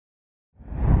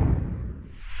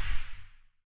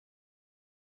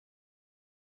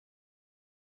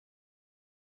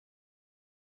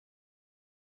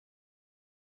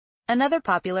Another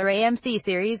popular AMC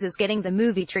series is getting the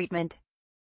movie treatment.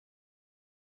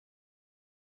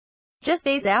 Just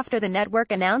days after the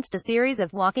network announced a series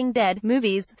of Walking Dead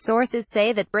movies, sources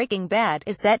say that Breaking Bad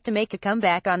is set to make a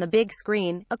comeback on the big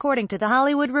screen. According to The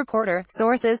Hollywood Reporter,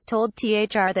 sources told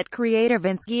THR that creator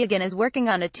Vince Gilligan is working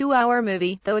on a 2-hour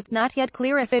movie, though it's not yet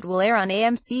clear if it will air on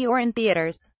AMC or in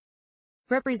theaters.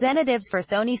 Representatives for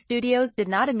Sony Studios did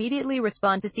not immediately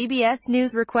respond to CBS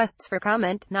News requests for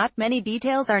comment. Not many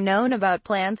details are known about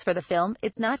plans for the film.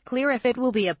 It's not clear if it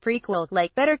will be a prequel,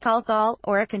 like Better Call Saul,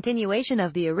 or a continuation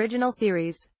of the original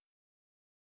series.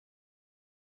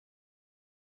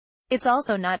 It's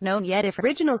also not known yet if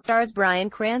original stars Bryan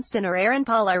Cranston or Aaron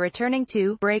Paul are returning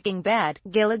to Breaking Bad.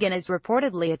 Gilligan is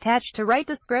reportedly attached to write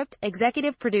the script,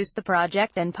 executive produce the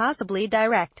project, and possibly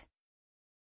direct.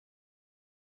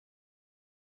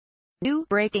 New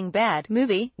Breaking Bad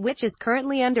movie, which is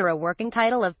currently under a working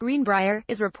title of Greenbrier,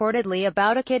 is reportedly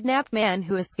about a kidnapped man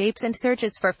who escapes and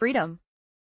searches for freedom.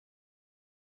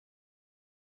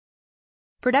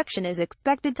 Production is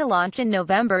expected to launch in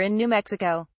November in New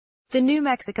Mexico. The New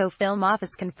Mexico Film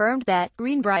Office confirmed that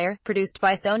Greenbrier, produced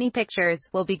by Sony Pictures,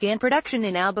 will begin production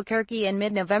in Albuquerque in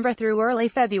mid-November through early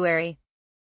February.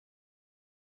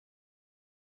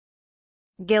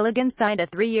 Gilligan signed a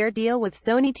 3-year deal with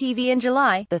Sony TV in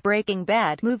July. The Breaking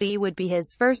Bad movie would be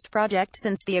his first project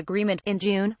since the agreement. In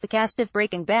June, the cast of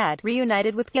Breaking Bad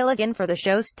reunited with Gilligan for the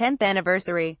show's 10th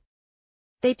anniversary.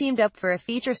 They teamed up for a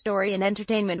feature story in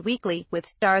Entertainment Weekly, with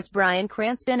stars Bryan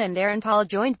Cranston and Aaron Paul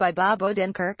joined by Bob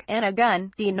Odenkirk, Anna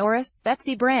Gunn, Dean Norris,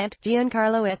 Betsy Brandt,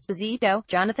 Giancarlo Esposito,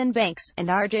 Jonathan Banks, and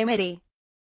RJ Mitte.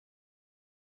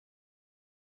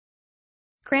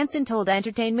 Cranston told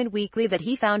Entertainment Weekly that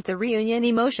he found the reunion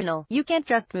emotional. "You can't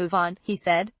just move on," he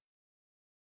said.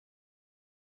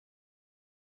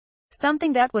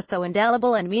 "Something that was so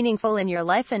indelible and meaningful in your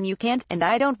life, and you can't, and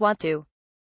I don't want to.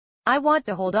 I want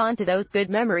to hold on to those good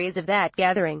memories of that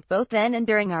gathering, both then and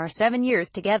during our 7 years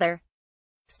together.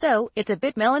 So, it's a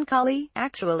bit melancholy,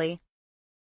 actually."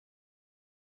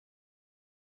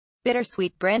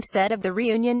 Bittersweet, Brandt said of the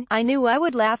reunion, "I knew I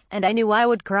would laugh, and I knew I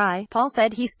would cry." Paul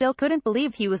said he still couldn't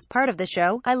believe he was part of the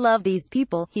show. "I love these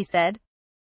people," he said.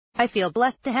 "I feel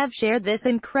blessed to have shared this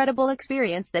incredible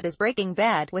experience that is Breaking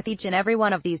Bad with each and every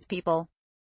one of these people.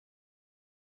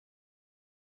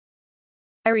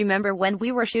 I remember when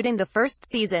we were shooting the first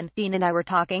season, Dean and I were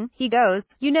talking, he goes,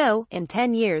 you know, in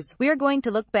 10 years, we're going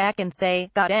to look back and say,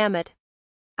 God damn it.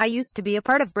 I used to be a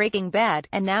part of Breaking Bad,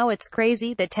 and now it's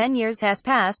crazy that 10 years has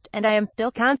passed, and I am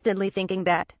still constantly thinking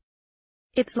that.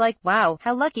 It's like, wow,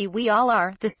 how lucky we all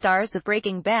are." The stars of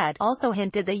Breaking Bad also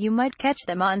hinted that you might catch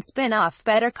them on spin-off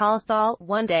Better Call Saul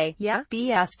one day. Yeah,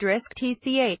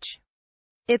 B*TCH.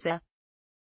 It's a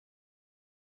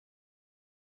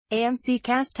AMC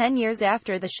cast 10 years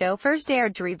after the show first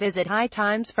aired to revisit high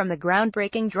times from the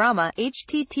groundbreaking drama.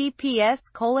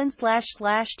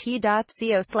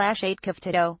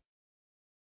 https://t.co/8kftito